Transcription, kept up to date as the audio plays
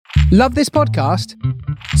Love this podcast?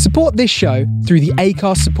 Support this show through the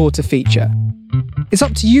Acast supporter feature. It's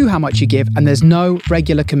up to you how much you give, and there's no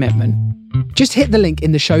regular commitment. Just hit the link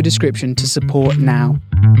in the show description to support now.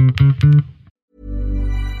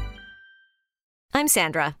 I'm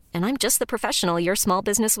Sandra, and I'm just the professional your small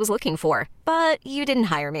business was looking for. But you didn't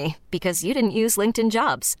hire me because you didn't use LinkedIn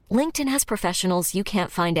Jobs. LinkedIn has professionals you can't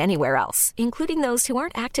find anywhere else, including those who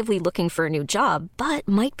aren't actively looking for a new job, but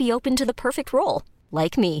might be open to the perfect role,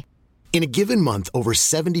 like me. In a given month, over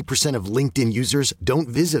 70% of LinkedIn users don't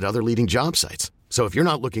visit other leading job sites. So if you're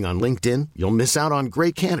not looking on LinkedIn, you'll miss out on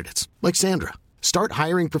great candidates like Sandra. Start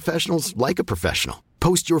hiring professionals like a professional.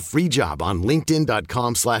 Post your free job on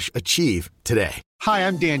linkedin.com/achieve today. Hi,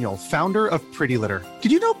 I'm Daniel, founder of Pretty Litter.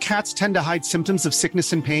 Did you know cats tend to hide symptoms of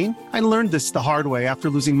sickness and pain? I learned this the hard way after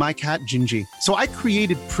losing my cat, Gingy. So I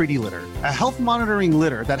created Pretty Litter, a health monitoring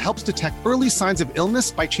litter that helps detect early signs of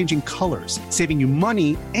illness by changing colors, saving you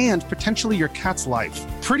money and potentially your cat's life.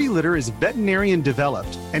 Pretty Litter is veterinarian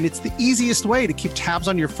developed, and it's the easiest way to keep tabs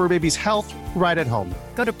on your fur baby's health right at home.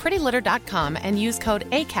 Go to prettylitter.com and use code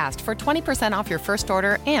ACAST for 20% off your first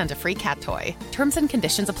order and a free cat toy. Terms and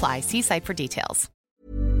conditions apply. See site for details.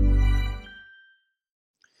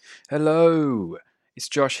 Hello, it's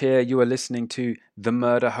Josh here. You are listening to The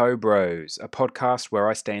Murder Ho Bros, a podcast where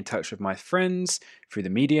I stay in touch with my friends through the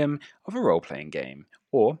medium of a role-playing game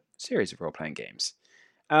or series of role-playing games.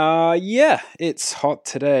 It's hot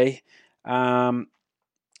today.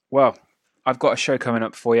 Well, I've got a show coming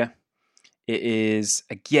up for you. It is,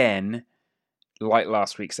 again, like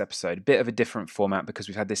last week's episode, a bit of a different format because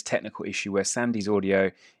we've had this technical issue where Sandy's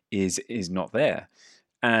audio is not there.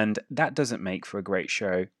 And that doesn't make for a great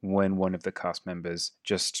show when one of the cast members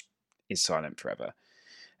just is silent forever.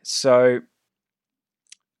 So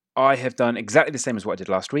I have done exactly the same as what I did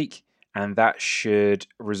last week, and that should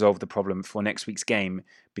resolve the problem for next week's game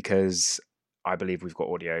because I believe we've got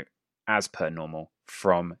audio as per normal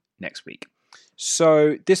from next week.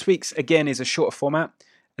 So this week's, again, is a shorter format,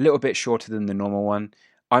 a little bit shorter than the normal one.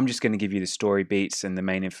 I'm just going to give you the story beats and the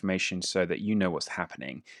main information so that you know what's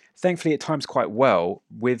happening. Thankfully, it times quite well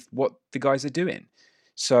with what the guys are doing.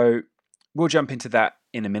 So we'll jump into that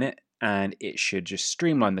in a minute, and it should just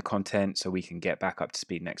streamline the content so we can get back up to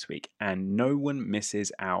speed next week and no one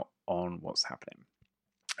misses out on what's happening.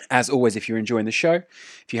 As always, if you're enjoying the show,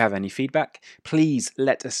 if you have any feedback, please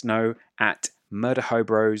let us know at Murder Ho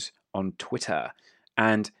Bros on Twitter.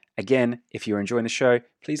 And again, if you're enjoying the show,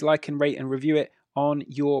 please like and rate and review it on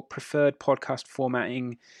your preferred podcast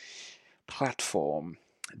formatting platform.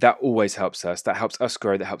 That always helps us. That helps us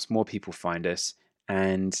grow. That helps more people find us.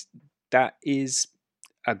 And that is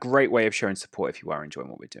a great way of showing support if you are enjoying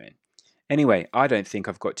what we're doing. Anyway, I don't think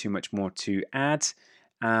I've got too much more to add.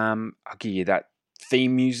 I'll give you that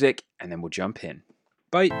theme music and then we'll jump in.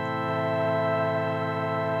 Bye.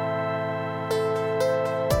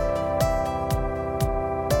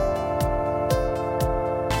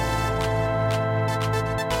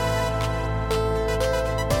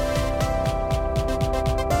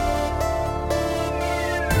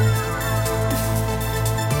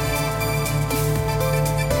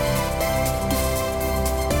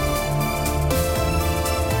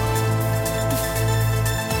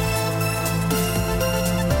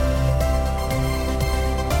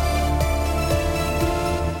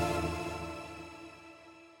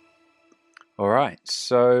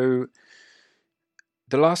 So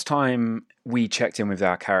the last time we checked in with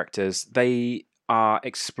our characters, they are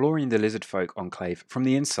exploring the Lizard Folk Enclave from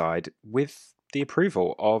the inside with the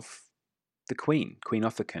approval of the Queen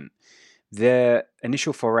Othakant. Their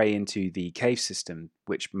initial foray into the cave system,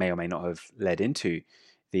 which may or may not have led into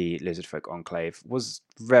the Lizard Folk Enclave, was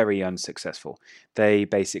very unsuccessful. They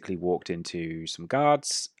basically walked into some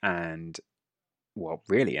guards and, well,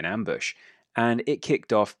 really an ambush. And it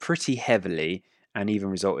kicked off pretty heavily and even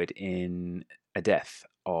resulted in a death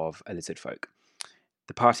of a lizard folk.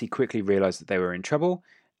 The party quickly realized that they were in trouble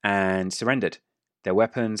and surrendered their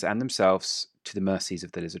weapons and themselves to the mercies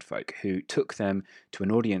of the lizard folk, who took them to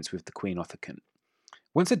an audience with the Queen Othakant.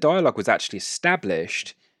 Once a dialogue was actually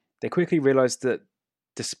established, they quickly realized that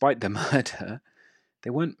despite the murder, they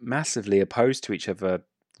weren't massively opposed to each other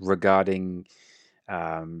regarding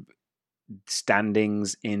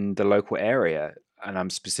standings in the local area. And I'm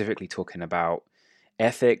specifically talking about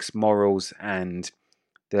ethics, morals, and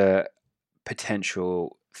the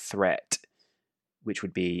potential threat, which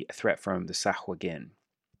would be a threat from the Sahuagin.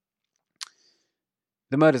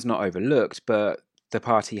 The murder's not overlooked, but the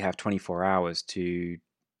party have 24 hours to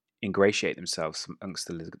ingratiate themselves amongst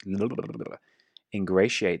the lizard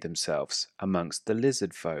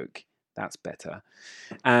folk. That's better.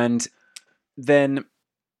 And then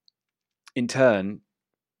in turn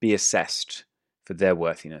be assessed for their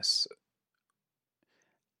worthiness.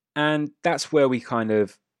 And that's where we kind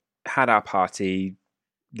of had our party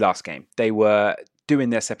last game. They were doing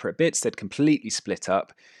their separate bits. They'd completely split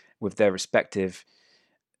up with their respective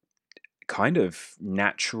kind of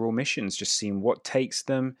natural missions, just seeing what takes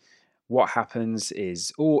them. What happens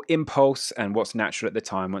is all impulse and what's natural at the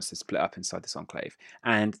time once they split up inside this enclave.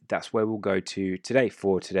 And that's where we'll go to today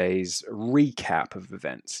for today's recap of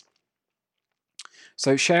events.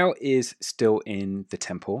 So Shale is still in the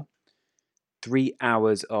temple. 3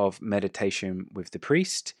 hours of meditation with the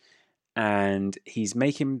priest, and he's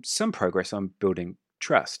making some progress on building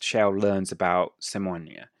trust. Shale learns about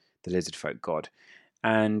Semonia, the lizard folk god,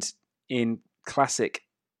 and in classic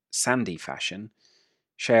Sandy fashion,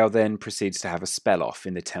 Shale then proceeds to have a spell off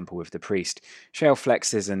in the temple with the priest. Shale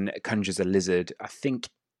flexes and conjures a lizard, I think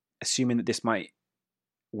assuming that this might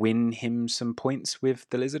win him some points with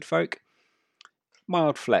the lizard folk.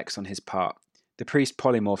 Mild flex on his part. The priest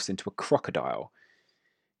polymorphs into a crocodile.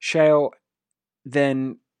 Shale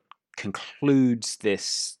then concludes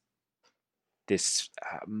this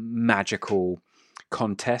magical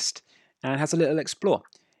contest and has a little explore.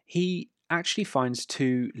 He actually finds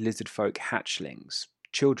 2 lizard folk hatchlings,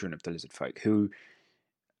 children of the lizard folk, who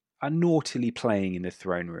are naughtily playing in the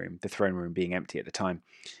throne room being empty at the time.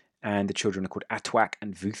 And the children are called Atwak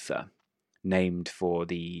and Vutha, named for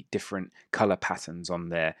the different colour patterns on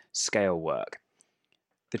their scale work.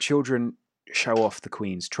 The children show off the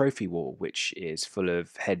Queen's trophy wall, which is full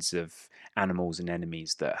of heads of animals and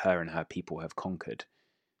enemies that her and her people have conquered.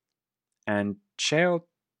 And Shale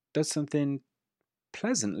does something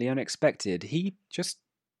pleasantly unexpected. He just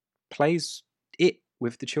plays it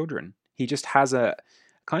with the children. He just has a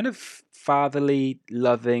kind of fatherly,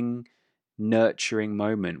 loving, nurturing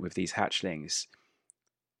moment with these hatchlings.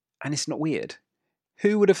 And it's not weird.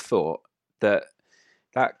 Who would have thought that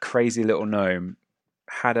that crazy little gnome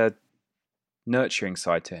had a nurturing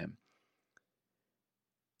side to him?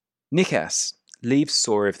 Nikas leaves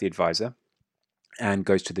Sora the advisor and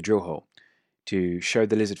goes to the drill hole to show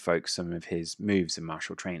the lizard folk some of his moves and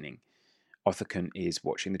martial training. Othakun is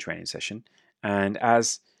watching the training session, and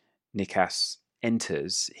as Nikas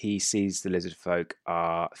enters, he sees the lizard folk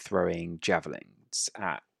are throwing javelins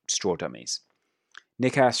at straw dummies.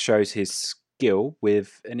 Nikas shows his skill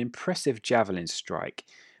with an impressive javelin strike,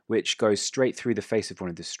 which goes straight through the face of one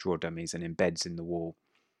of the straw dummies and embeds in the wall.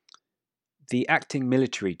 The acting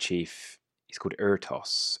military chief is called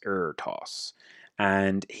Urtos,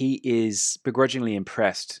 and he is begrudgingly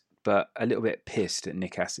impressed, but a little bit pissed at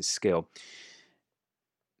Nikas' skill.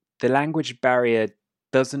 The language barrier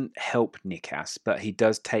doesn't help Nikas, but he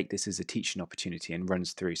does take this as a teaching opportunity and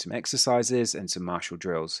runs through some exercises and some martial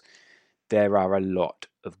drills. There are a lot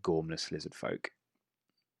of gormless lizard folk.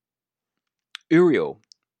 Uriel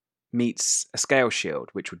meets a scale shield,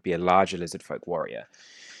 which would be a larger lizard folk warrior,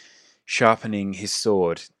 sharpening his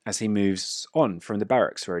sword as he moves on from the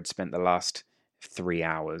barracks where he'd spent the last 3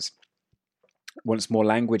 hours. Once more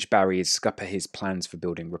language barriers scupper his plans for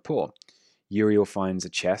building rapport. Uriel finds a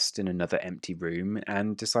chest in another empty room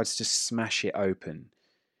and decides to smash it open.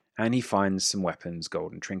 And he finds some weapons,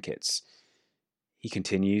 gold and trinkets. He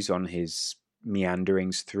continues on his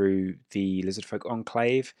meanderings through the lizardfolk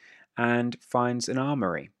enclave and finds an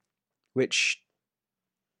armory, which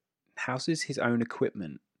houses his own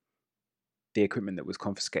equipment, the equipment that was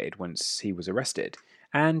confiscated once he was arrested.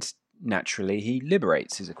 And naturally, he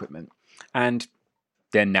liberates his equipment and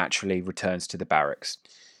then naturally returns to the barracks,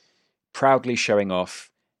 proudly showing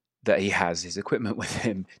off that he has his equipment with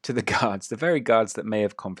him to the guards, the very guards that may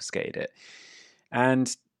have confiscated it.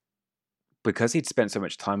 And because he'd spent so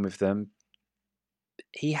much time with them,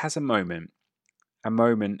 he has a moment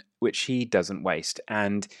which he doesn't waste,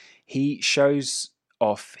 and he shows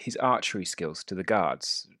off his archery skills to the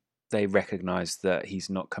guards. They recognize that he's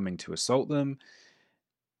not coming to assault them.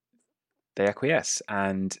 They acquiesce,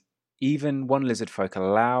 and even one lizard folk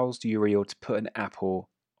allows Uriel to put an apple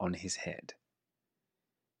on his head.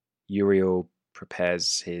 Uriel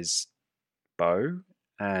prepares his bow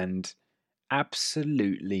and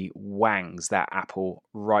absolutely wangs that apple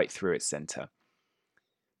right through its center.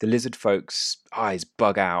 The lizard folk's eyes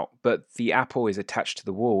bug out, but the apple is attached to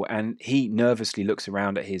the wall, and he nervously looks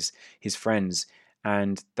around at his friends,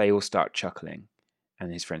 and they all start chuckling,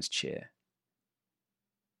 and his friends cheer.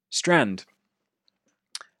 Strand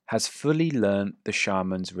has fully learnt the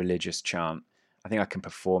shaman's religious chant. I think I can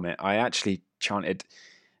perform it. I actually chanted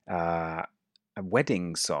a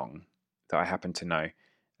wedding song that I happen to know.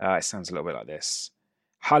 It sounds a little bit like this.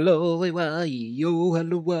 Hallelujah,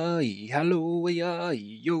 hallelujah,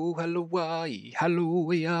 hallelujah, hallelujah,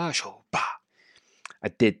 hallelujah, shoba. I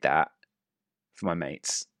did that for my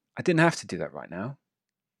mates. I didn't have to do that right now.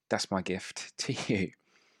 That's my gift to you.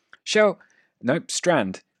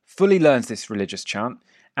 Strand fully learns this religious chant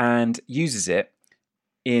and uses it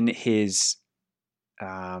in his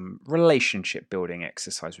relationship building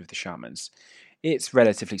exercise with the shamans. It's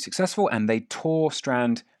relatively successful, and they tour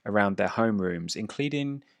Strand around their homerooms,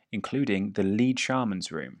 including the lead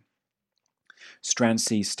shaman's room. Strand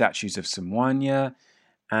sees statues of Samwanya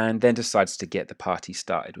and then decides to get the party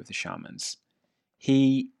started with the shamans.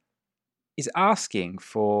 He is asking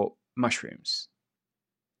for mushrooms.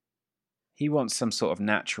 He wants some sort of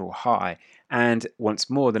natural high, and once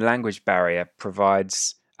more the language barrier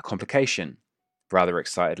provides a complication. Rather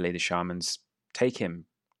excitedly, the shamans take him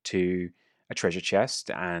to a treasure chest,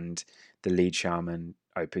 and the lead shaman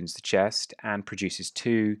opens the chest and produces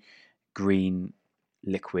 2 green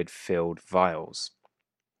liquid-filled vials.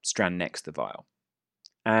 Strand next the vial.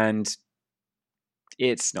 And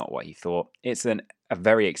it's not what he thought. It's a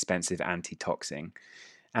very expensive antitoxin.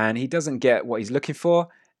 And he doesn't get what he's looking for,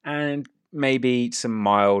 and maybe some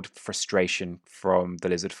mild frustration from the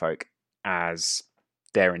lizard folk as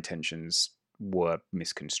their intentions were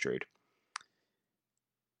misconstrued.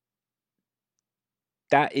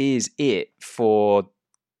 That is it for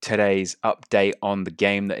today's update on the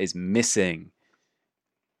game that is missing.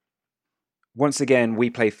 Once again, we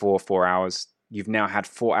play for 4 hours. You've now had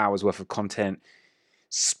 4 hours worth of content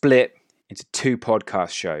split into 2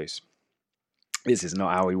 podcast shows. This is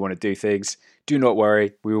not how we want to do things. Do not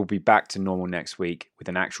worry. We will be back to normal next week with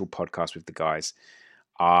an actual podcast with the guys.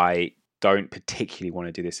 I don't particularly want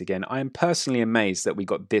to do this again. I am personally amazed that we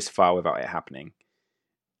got this far without it happening.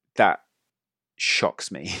 That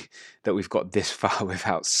shocks me that we've got this far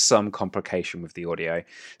without some complication with the audio,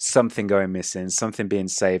 something going missing, something being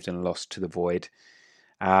saved and lost to the void.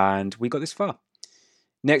 And we got this far.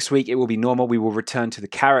 Next week, it will be normal. We will return to the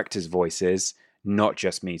characters' voices, not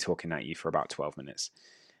just me talking at you for about 12 minutes.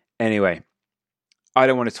 Anyway, I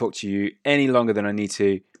don't want to talk to you any longer than I need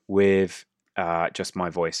to with just my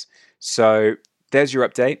voice. So there's your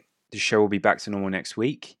update. The show will be back to normal next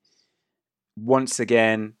week. Once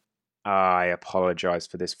again, I apologize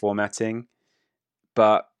for this formatting,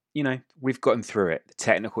 but, we've gotten through it. The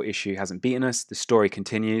technical issue hasn't beaten us. The story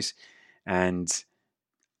continues, and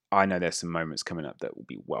I know there's some moments coming up that will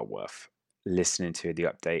be well worth listening to the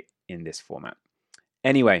update in this format.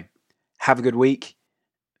 Anyway, have a good week.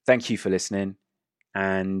 Thank you for listening,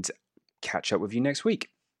 and catch up with you next week.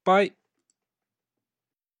 Bye.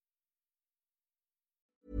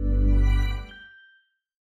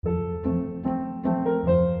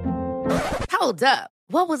 Hold up.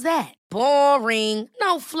 What was that? Boring.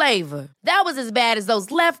 No flavor. That was as bad as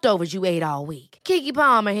those leftovers you ate all week. Keke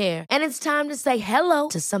Palmer here, and it's time to say hello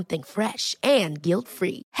to something fresh and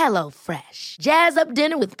guilt-free. HelloFresh. Jazz up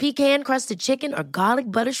dinner with pecan-crusted chicken or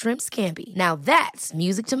garlic butter shrimp scampi. Now that's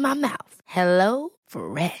music to my mouth.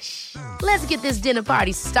 HelloFresh. Let's get this dinner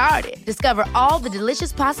party started. Discover all the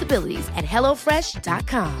delicious possibilities at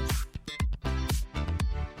HelloFresh.com.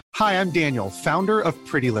 Hi, I'm Daniel, founder of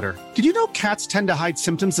Pretty Litter. Did you know cats tend to hide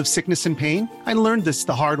symptoms of sickness and pain? I learned this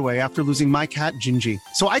the hard way after losing my cat, Gingy.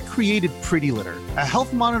 So I created Pretty Litter, a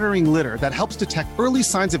health monitoring litter that helps detect early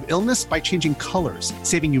signs of illness by changing colors,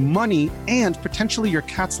 saving you money and potentially your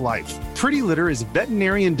cat's life. Pretty Litter is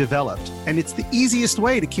veterinarian developed, and it's the easiest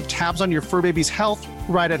way to keep tabs on your fur baby's health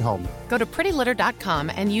right at home. Go to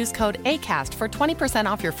prettylitter.com and use code ACAST for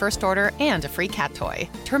 20% off your first order and a free cat toy.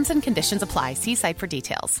 Terms and conditions apply. See site for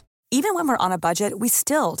details. Even when we're on a budget, we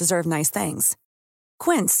still deserve nice things.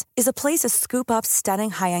 Quince is a place to scoop up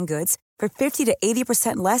stunning high-end goods for 50 to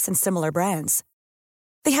 80% less than similar brands.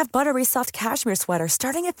 They have buttery soft cashmere sweaters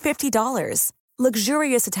starting at $50,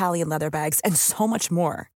 luxurious Italian leather bags, and so much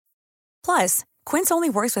more. Plus, Quince only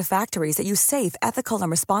works with factories that use safe, ethical, and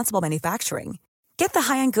responsible manufacturing. Get the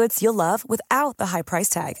high-end goods you'll love without the high price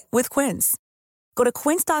tag with Quince. Go to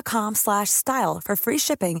quince.com/style for free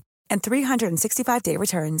shipping and 365-day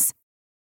returns.